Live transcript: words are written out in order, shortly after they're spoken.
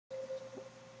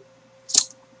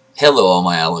Hello all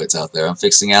my alloys out there. I'm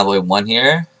fixing alloy 1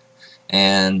 here,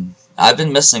 and I've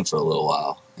been missing for a little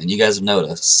while, and you guys have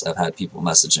noticed. I've had people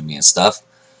messaging me and stuff.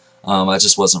 I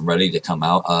just wasn't ready to come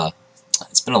out.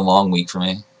 It's been a long week for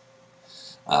me.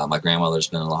 My grandmother's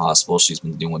been in the hospital. She's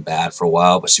been doing bad for a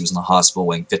while, but she was in the hospital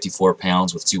weighing 54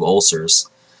 pounds with 2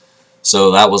 ulcers. So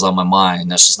that was on my mind.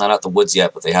 Now she's not out the woods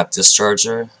yet, but they have discharged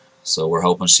her, so we're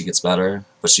hoping she gets better.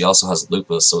 But she also has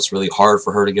lupus, so it's really hard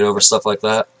for her to get over stuff like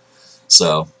that.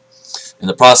 So in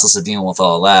the process of dealing with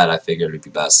all that, I figured it'd be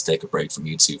best to take a break from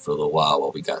YouTube for a little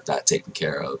while we got that taken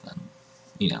care of and,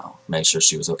 make sure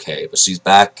she was okay. But she's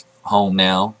back home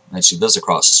now, and she lives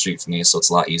across the street from me, so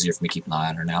it's a lot easier for me to keep an eye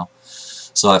on her now.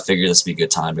 So I figured this would be a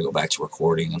good time to go back to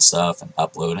recording and stuff and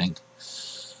uploading.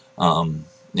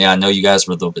 Yeah, I know you guys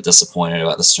were a little bit disappointed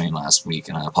about the stream last week,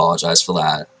 and I apologize for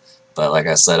that. But like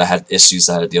I said, I had issues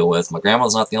I had to deal with. My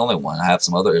grandma's not the only one. I have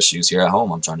some other issues here at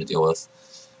home I'm trying to deal with.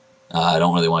 I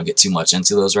don't really want to get too much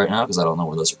into those right now because I don't know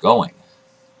where those are going.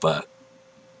 But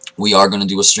we are going to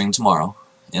do a stream tomorrow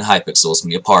in Hypixel. It's going to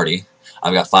be a party.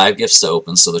 I've got 5 gifts to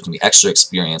open, so there's going to be extra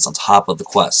experience on top of the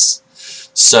quests.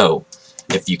 So,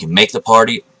 if you can make the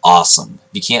party, awesome.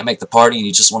 If you can't make the party and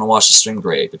you just want to watch the stream,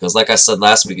 great. Because like I said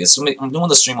last week, I'm doing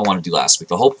the stream I want to do last week.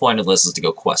 The whole point of this is to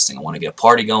go questing. I want to get a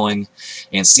party going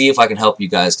and see if I can help you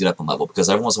guys get up in level. Because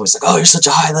everyone's always like, oh, you're such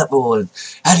a high level, and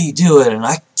how do you do it? And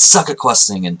I suck at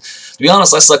questing. And to be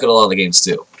honest, I suck at a lot of the games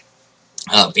too.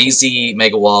 VZ,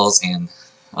 Mega Walls, and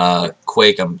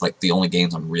Quake, I'm like the only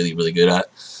games I'm really, really good at.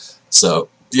 So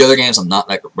the other games I'm not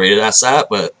like rated as that,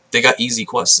 but they got easy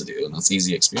quests to do, and that's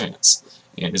easy experience.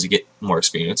 And as you get more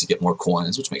experience, you get more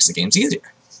coins, which makes the games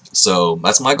easier. So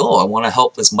that's my goal. I want to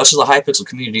help as much of the Hypixel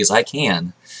community as I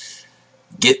can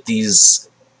get these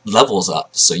levels up,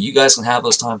 so you guys can have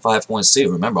those time 5 points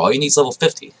too. Remember, all you need is level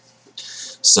 50.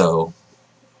 So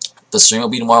the stream will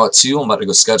be tomorrow at 2. I'm about to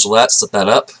go schedule that, set that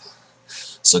up.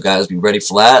 So guys, be ready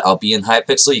for that. I'll be in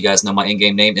Hypixel. You guys know my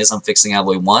in-game name is I'm Fixing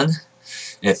Alloy 1.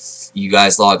 If you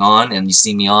guys log on and you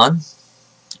see me on,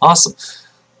 awesome.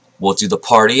 We'll do the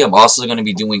party. I'm also going to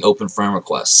be doing open friend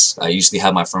requests. I usually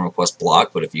have my friend request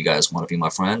blocked, but if you guys want to be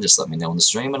my friend, just let me know in the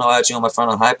stream, and I'll add you on my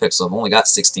friend on Hypixel. I've only got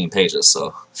 16 pages,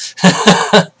 so.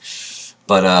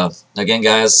 But again,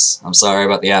 guys, I'm sorry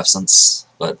about the absence,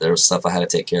 but there was stuff I had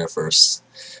to take care of first.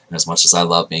 And as much as I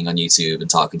love being on YouTube and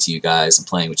talking to you guys and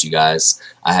playing with you guys,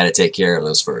 I had to take care of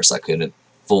those first. I couldn't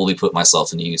fully put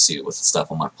myself into YouTube with the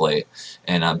stuff on my plate.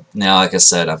 And now, like I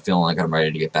said, I'm feeling like I'm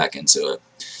ready to get back into it.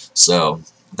 So,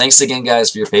 thanks again,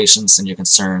 guys, for your patience and your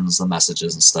concerns, the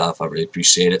messages and stuff. I really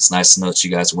appreciate it. It's nice to know that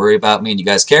you guys worry about me and you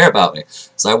guys care about me.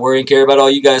 So I worry and care about all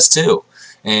you guys, too.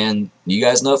 And you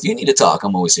guys know if you need to talk,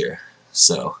 I'm always here.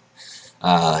 So,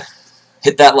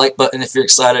 hit that like button if you're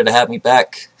excited to have me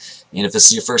back. And if this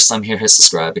is your first time here, hit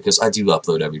subscribe, because I do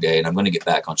upload every day, and I'm going to get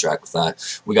back on track with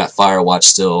that. We got Firewatch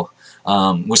still.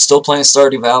 We're still playing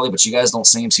Stardew Valley, but you guys don't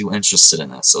seem too interested in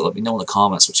that, so let me know in the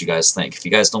comments what you guys think. If you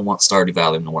guys don't want Stardew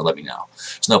Valley anymore, let me know.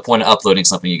 There's no point in uploading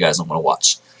something you guys don't want to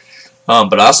watch.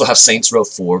 But I also have Saints Row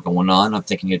 4 going on. I'm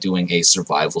thinking of doing a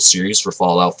survival series for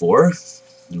Fallout 4.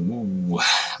 Ooh,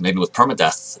 maybe with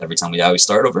permadeath every time we die we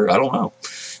start over. I don't know.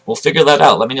 We'll figure that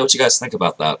out. Let me know what you guys think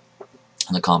about that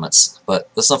in the comments. But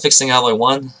this is I'm Fixing Alloy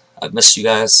 1. I've missed you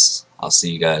guys. I'll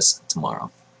see you guys tomorrow.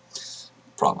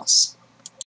 Promise.